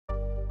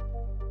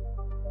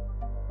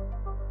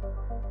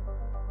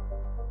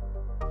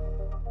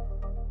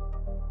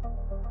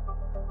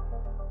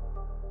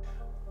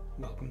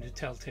Welcome to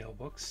Telltale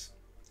Books.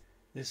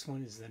 This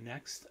one is the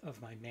next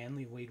of my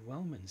Manly Wade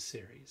Wellman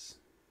series.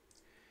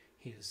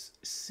 His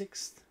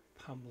sixth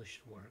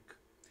published work,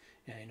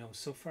 and I know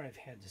so far I've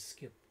had to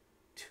skip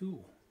two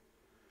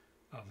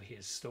of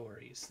his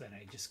stories that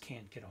I just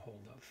can't get a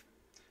hold of.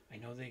 I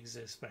know they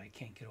exist, but I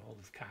can't get a hold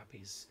of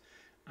copies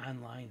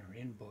online or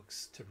in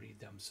books to read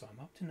them, so I'm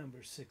up to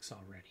number 6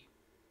 already.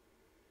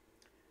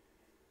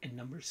 And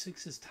number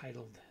 6 is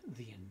titled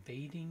The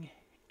Invading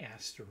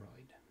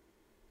Asteroid.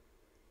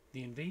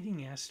 The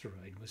Invading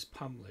Asteroid was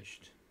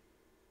published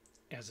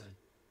as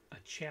a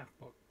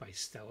chapbook by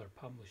Stellar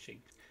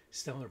Publishing.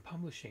 Stellar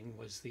Publishing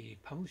was the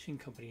publishing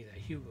company that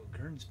Hugo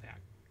Gernsback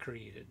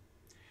created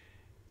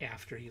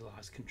after he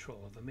lost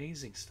control of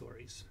Amazing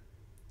Stories.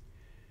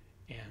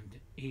 And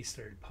he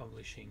started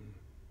publishing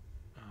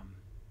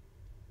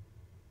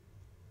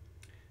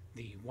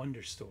the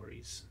Wonder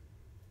Stories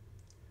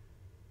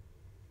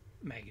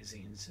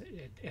magazines.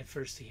 At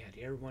first he had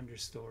Air Wonder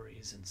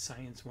Stories and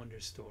Science Wonder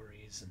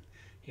Stories, and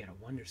he had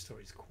a Wonder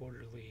Stories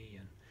Quarterly,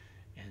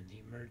 and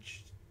he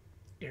merged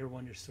Air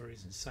Wonder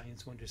Stories and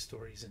Science Wonder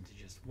Stories into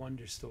just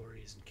Wonder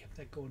Stories and kept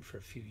that going for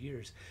a few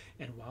years.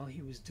 And while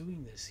he was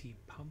doing this, he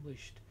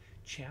published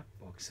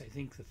chapbooks. I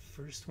think the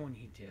first one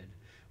he did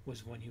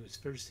was when he was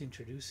first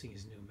introducing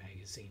his new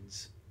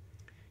magazines.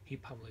 He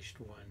published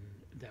one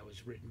that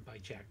was written by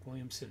Jack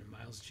Williamson and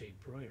Miles J.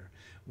 Breuer,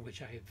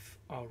 which I've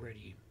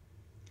already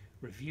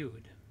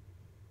reviewed,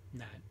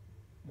 not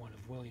one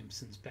of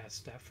Williamson's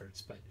best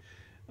efforts, but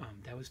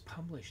that was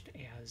published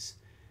as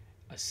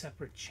a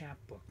separate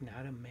chapbook,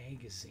 not a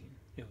magazine.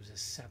 It was a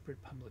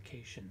separate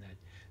publication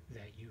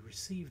that you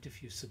received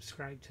if you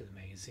subscribed to the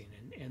magazine,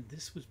 and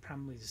this was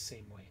probably the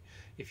same way.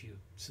 If you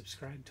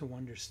subscribed to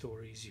Wonder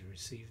Stories, you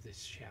received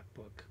this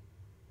chapbook.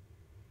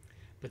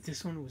 But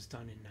this one was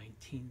done in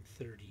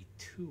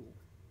 1932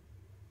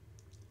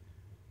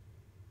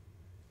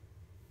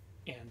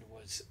 and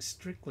was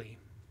strictly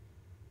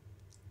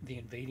The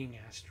Invading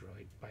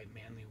Asteroid by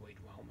Manly Wade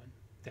Wellman.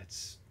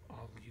 That's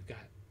all you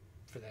got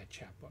for that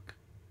chapbook.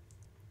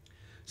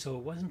 So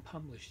it wasn't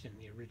published in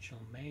the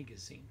original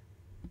magazine.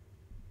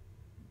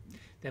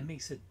 That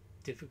makes it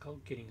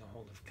difficult getting a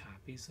hold of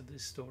copies of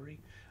this story,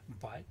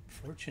 but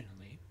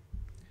fortunately,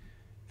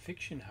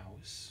 Fiction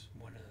House,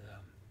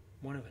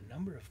 one of a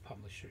number of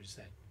publishers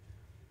that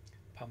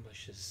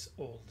publishes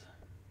old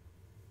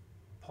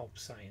pulp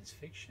science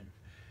fiction,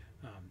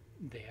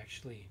 they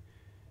actually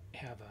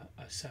have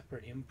a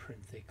separate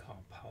imprint they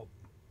call Pulp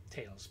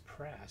Tales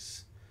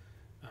Press,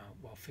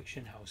 while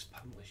Fiction House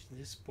published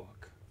this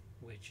book,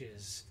 which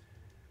is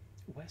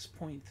West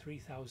Point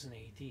 3000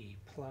 AD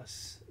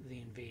plus The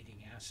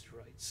Invading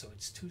Asteroid. So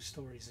it's two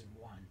stories in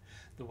one.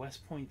 The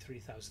West Point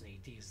 3000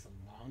 AD is the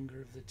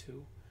longer of the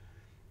two,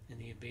 and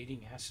The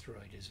Invading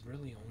Asteroid is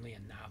really only a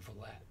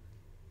novelette.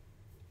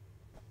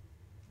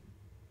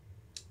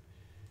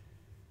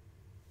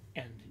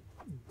 And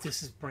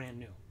this is brand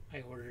new.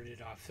 I ordered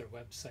it off their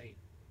website.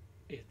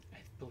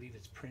 I believe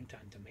it's print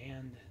on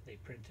demand. They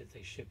print it,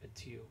 they ship it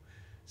to you.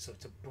 So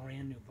it's a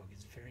brand new book.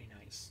 It's very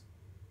nice.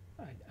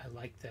 I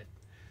like that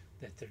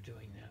they're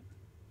doing that.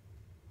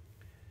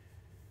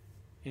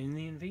 In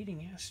The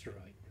Invading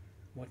Asteroid,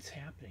 what's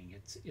happening?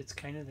 It's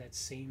kind of that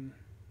same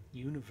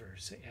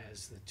universe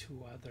as the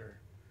two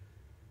other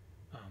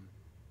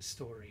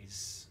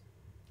stories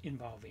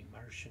involving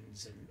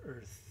Martians and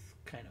Earth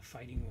kind of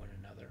fighting one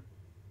another.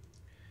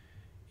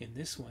 In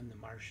this one, the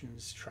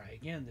Martians try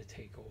again to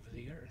take over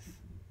the Earth.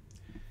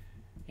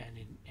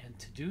 And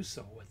to do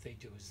so, what they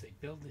do is they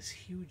build this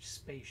huge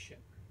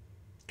spaceship,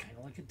 kind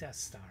of like a Death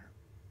Star.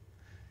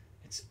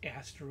 It's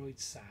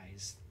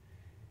asteroid-sized,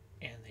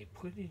 and they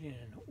put it in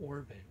an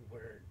orbit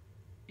where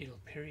it'll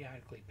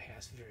periodically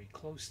pass very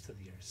close to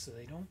the Earth, so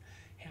they don't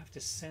have to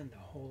send a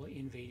whole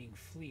invading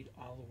fleet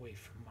all the way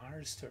from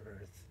Mars to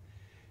Earth.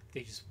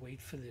 They just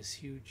wait for this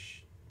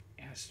huge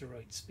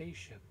asteroid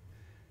spaceship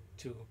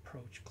to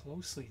approach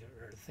closely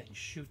to Earth and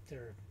shoot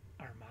their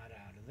armada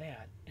out of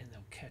that, and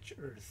they'll catch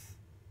Earth.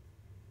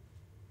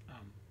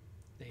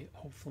 They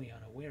hopefully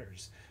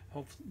unawares.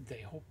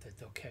 They hope that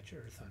they'll catch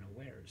Earth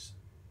unawares.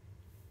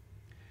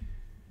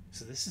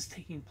 So this is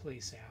taking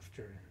place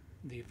after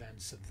the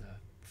events of the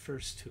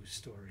first two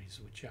stories,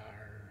 which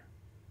are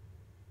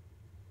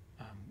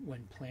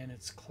When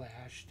Planets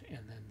Clashed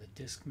and then The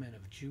Discmen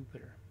of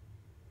Jupiter.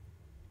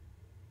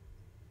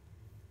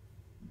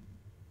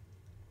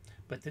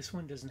 But this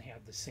one doesn't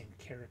have the same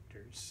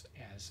characters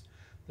as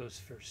those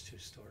first two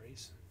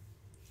stories.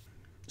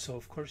 So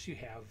of course you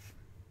have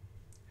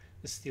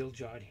the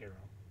steel-jawed hero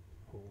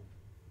who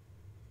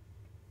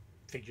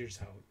figures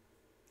out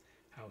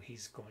how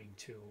he's going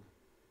to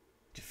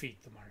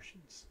defeat the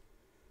Martians.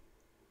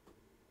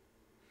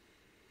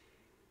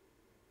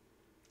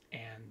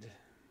 And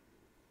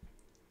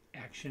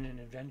action and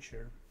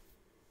adventure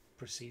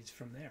proceeds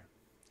from there.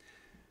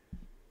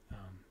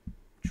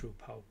 True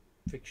pulp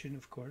fiction,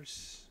 of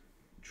course.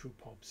 True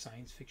pulp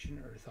science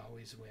fiction. Earth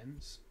always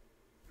wins.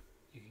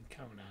 You can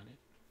count on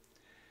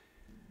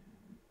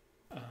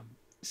it.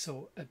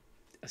 So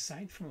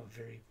aside from a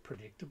very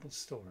predictable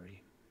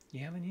story You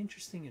have an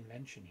interesting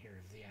invention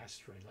here of the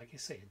asteroid. Like I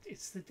say,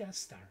 it's the Death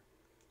Star,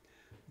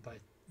 but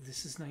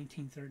this is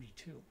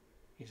 1932.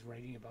 He's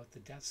writing about the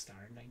Death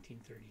Star in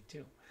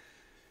 1932.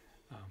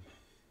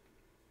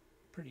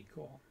 Pretty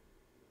cool.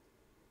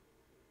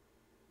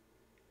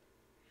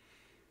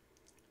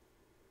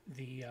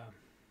 The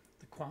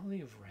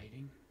quality of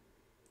writing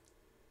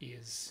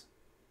is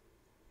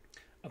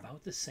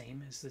about the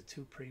same as the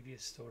two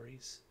previous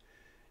stories.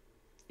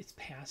 It's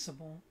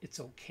passable, it's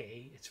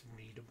okay, it's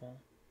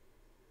readable,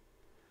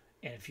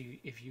 and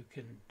if you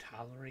can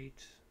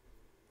tolerate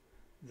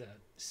the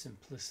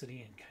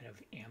simplicity and kind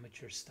of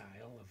amateur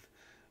style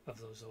of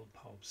those old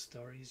pulp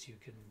stories, you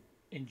can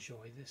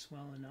enjoy this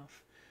well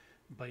enough.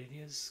 But it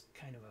is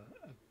kind of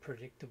a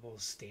predictable,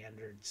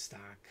 standard,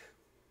 stock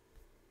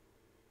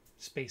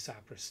space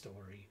opera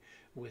story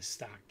with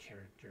stock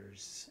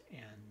characters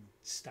and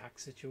stock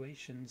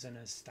situations and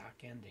a stock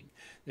ending.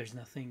 There's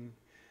nothing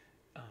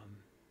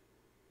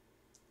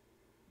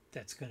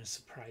that's going to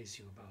surprise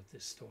you about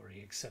this story,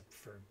 except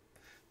for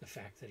the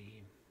fact that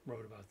he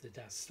wrote about the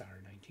Death Star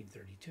in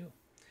 1932.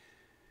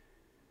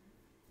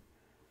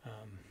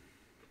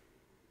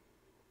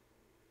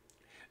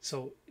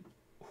 So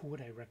who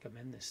would I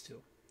recommend this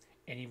to?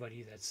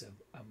 Anybody that's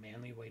a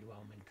Manly Wade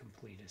Wellman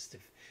completist.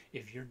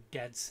 If you're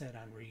dead set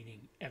on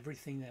reading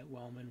everything that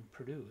Wellman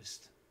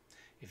produced,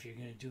 if you're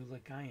going to do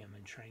like I am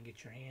and try and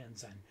get your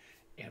hands on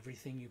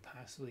everything you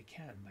possibly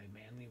can by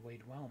Manly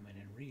Wade Wellman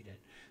and read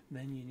it,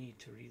 then you need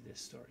to read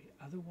this story.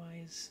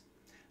 Otherwise,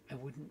 I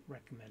wouldn't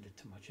recommend it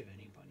to much of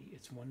anybody.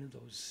 It's one of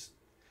those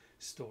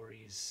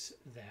stories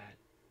that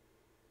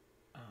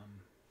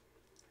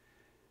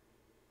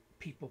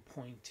people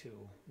point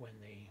to when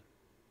they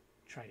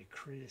try to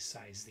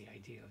criticize the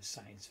idea of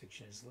science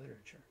fiction as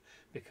literature,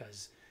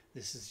 because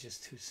this is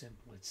just too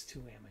simple, it's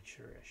too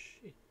amateurish.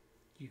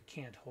 You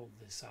can't hold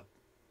this up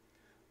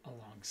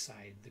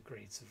alongside the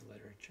greats of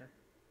literature.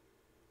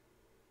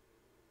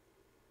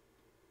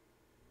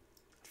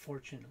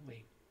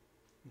 Fortunately,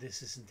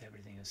 this isn't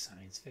everything as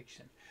science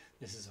fiction.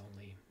 This is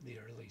only the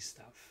early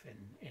stuff,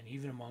 and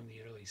even among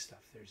the early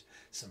stuff there's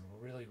some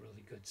really,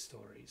 really good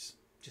stories,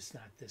 just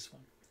not this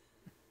one.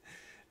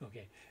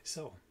 Okay,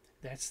 so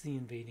that's the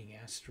Invading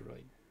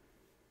Asteroid.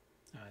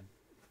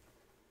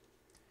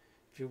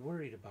 If you're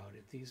worried about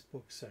it, these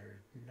books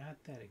are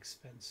not that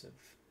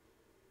expensive.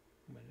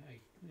 But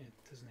it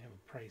doesn't have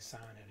a price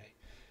on it.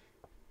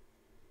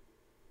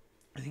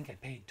 I think I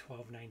paid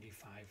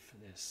 $12.95 for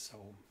this,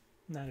 so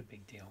not a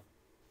big deal.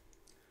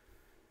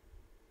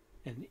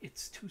 And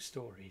it's two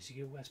stories.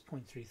 You get West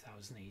Point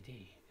 3000 AD.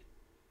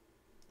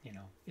 You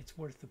know, it's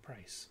worth the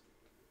price.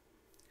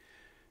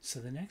 So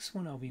the next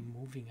one I'll be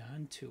moving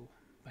on to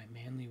by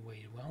Manly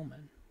Wade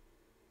Wellman.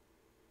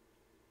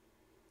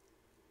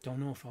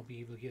 Don't know if I'll be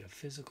able to get a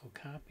physical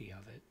copy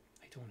of it.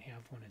 I don't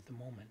have one at the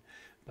moment.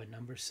 But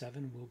number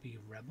 7 will be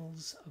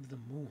Rebels of the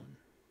Moon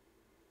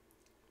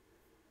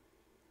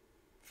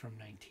from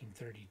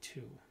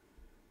 1932.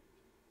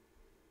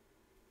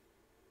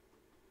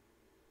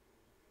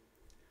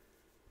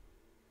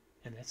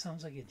 And that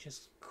sounds like it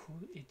just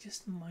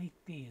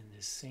might be in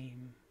this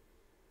same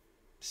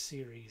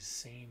series,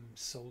 same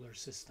solar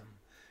system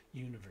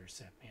universe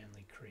that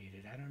Manly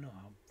created. I don't know.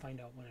 I'll find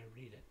out when I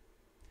read it.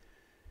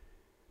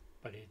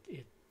 But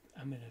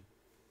I'm going to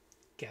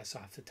guess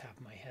off the top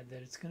of my head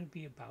that it's going to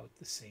be about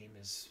the same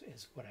as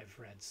what I've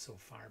read so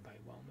far by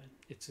Wellman.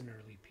 It's an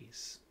early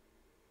piece.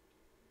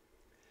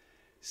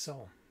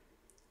 So,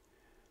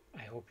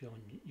 I hope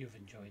you've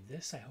enjoyed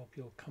this. I hope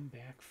you'll come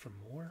back for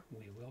more.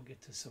 We will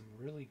get to some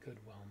really good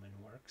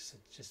Wellman works.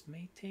 It just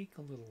may take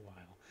a little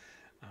while.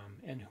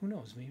 And who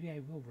knows, maybe I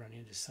will run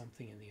into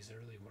something in these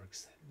early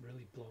works that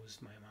really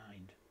blows my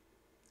mind.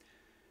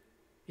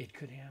 It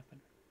could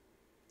happen.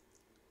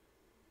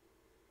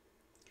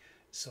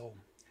 So,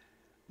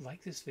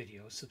 like this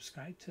video,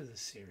 subscribe to the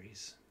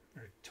series,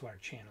 or to our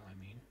channel, I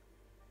mean,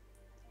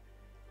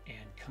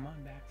 and come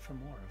on back for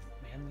more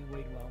of Manly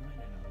Wade Wellman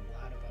and a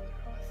lot of other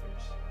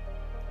authors.